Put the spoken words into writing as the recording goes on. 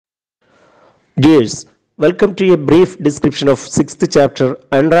Dears, welcome to a brief description of 6th chapter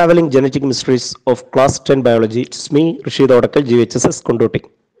Unravelling Genetic Mysteries of Class 10 Biology. It's me, Rasheed Odakkal, GHSS Kondotti.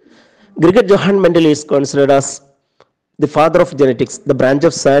 Gregor Johann Mendel is considered as the father of genetics, the branch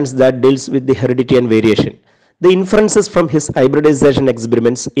of science that deals with the heredity and variation. The inferences from his hybridization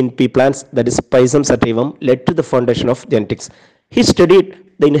experiments in pea plants, that is Pisum sativum, led to the foundation of genetics. He studied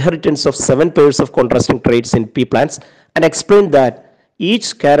the inheritance of 7 pairs of contrasting traits in pea plants and explained that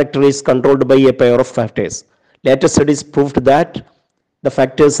each character is controlled by a pair of factors. Later studies proved that the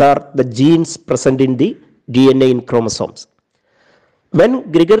factors are the genes present in the DNA in chromosomes.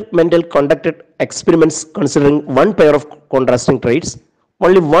 When Gregor Mendel conducted experiments considering one pair of contrasting traits,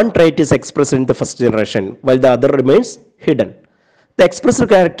 only one trait is expressed in the first generation, while the other remains hidden. The expressed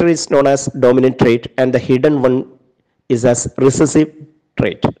character is known as dominant trait, and the hidden one is as recessive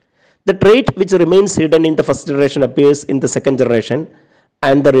trait. The trait which remains hidden in the first generation appears in the second generation,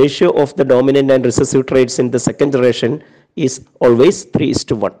 and the ratio of the dominant and recessive traits in the second generation is always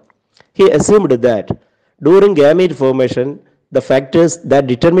 3:1. He assumed that during gamete formation, the factors that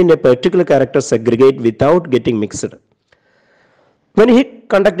determine a particular character segregate without getting mixed. When he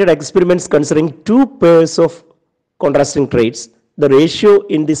conducted experiments considering 2 pairs of contrasting traits, the ratio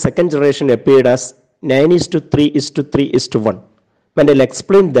in the second generation appeared as 9:3:3:1. Mendel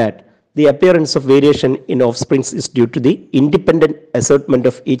explained that the appearance of variation in offspring is due to the independent assortment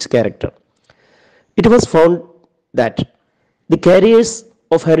of each character. It was found that the carriers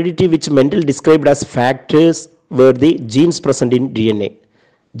of heredity which Mendel described as factors were the genes present in DNA.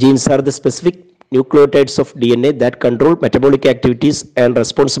 Genes are the specific nucleotides of DNA that control metabolic activities and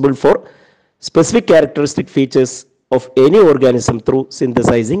responsible for specific characteristic features of any organism through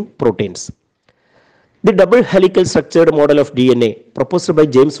synthesizing proteins. The double helical structured model of DNA proposed by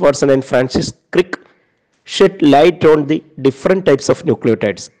James Watson and Francis Crick shed light on the different types of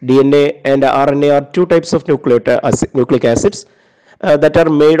nucleotides. DNA and RNA are 2 types of nucleic acids that are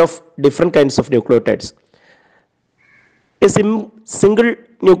made of different kinds of nucleotides. A single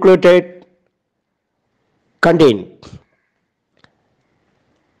nucleotide contains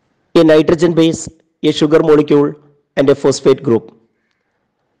a nitrogen base, a sugar molecule, and a phosphate group.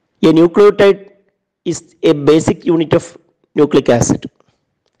 A nucleotide is a basic unit of nucleic acid.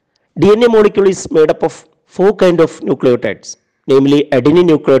 DNA molecule is made up of 4 kinds of nucleotides, namely adenine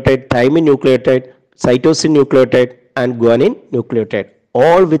nucleotide, thymine nucleotide, cytosine nucleotide, and guanine nucleotide,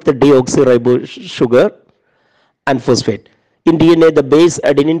 all with the deoxyribose sugar and phosphate. In DNA, the base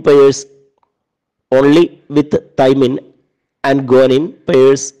adenine pairs only with thymine and guanine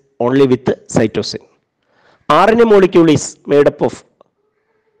pairs only with cytosine. RNA molecule is made up of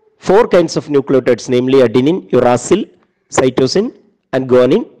 4 kinds of nucleotides, namely adenine, uracil, cytosine, and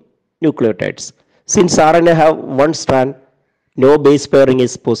guanine nucleotides. Since RNA have 1 strand, no base pairing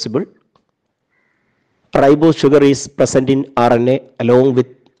is possible. Ribose sugar is present in RNA along with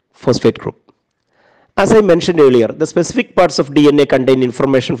phosphate group. As I mentioned earlier, the specific parts of DNA contain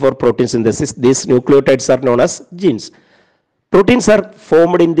information for protein synthesis. These nucleotides are known as genes. Proteins are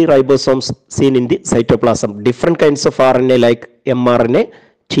formed in the ribosomes seen in the cytoplasm. Different kinds of RNA like mRNA,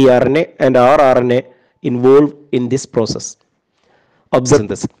 tRNA, and rRNA involved in this process. Observe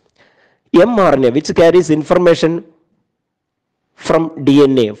this. mRNA, which carries information from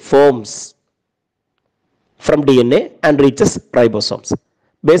DNA, forms from DNA and reaches ribosomes.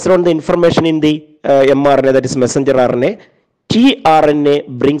 Based on the information in the mRNA, that is messenger RNA, tRNA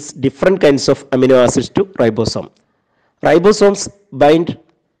brings different kinds of amino acids to ribosome. Ribosomes bind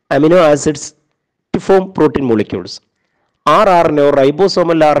amino acids to form protein molecules. rRNA or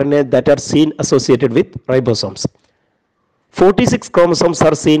ribosomal RNA that are seen associated with ribosomes. 46 chromosomes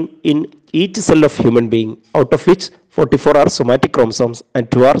are seen in each cell of human being, out of which 44 are somatic chromosomes and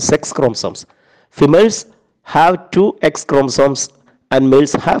 2 are sex chromosomes. Females have 2 X chromosomes and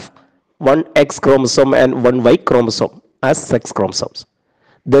males have 1 X chromosome and 1 Y chromosome as sex chromosomes.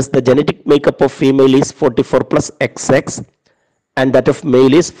 Thus, the genetic makeup of female is 44 plus XX and that of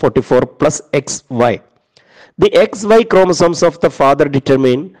male is 44 plus XY. The XY chromosomes of the father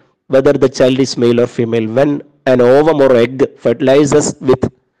determine whether the child is male or female. When an ovum or egg fertilizes with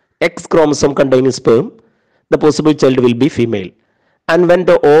X chromosome containing sperm, the possible child will be female. And when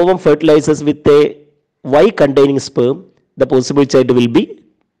the ovum fertilizes with a Y containing sperm, the possible child will be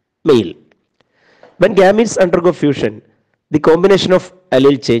male. When gametes undergo fusion, the combination of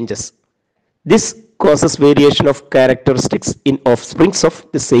allele changes. This causes variation of characteristics in offsprings of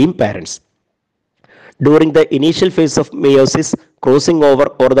the same parents. During the initial phase of meiosis, crossing over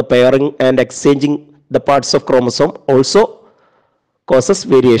or the pairing and exchanging the parts of chromosome also causes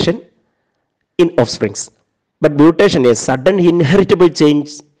variation in offsprings. But mutation, a sudden inheritable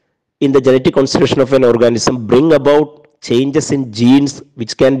change in the genetic constitution of an organism bring about changes in genes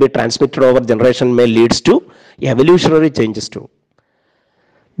which can be transmitted over generation may leads to evolutionary changes too.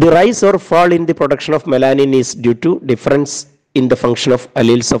 The rise or fall in the production of melanin is due to difference in the function of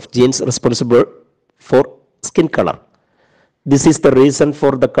alleles of genes responsible for skin color. This is the reason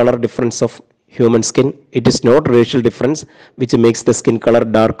for the color difference of human skin. It is not racial difference which makes the skin color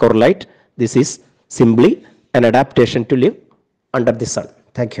dark or light. This is simply an adaptation to live under the sun.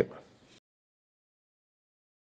 Thank you.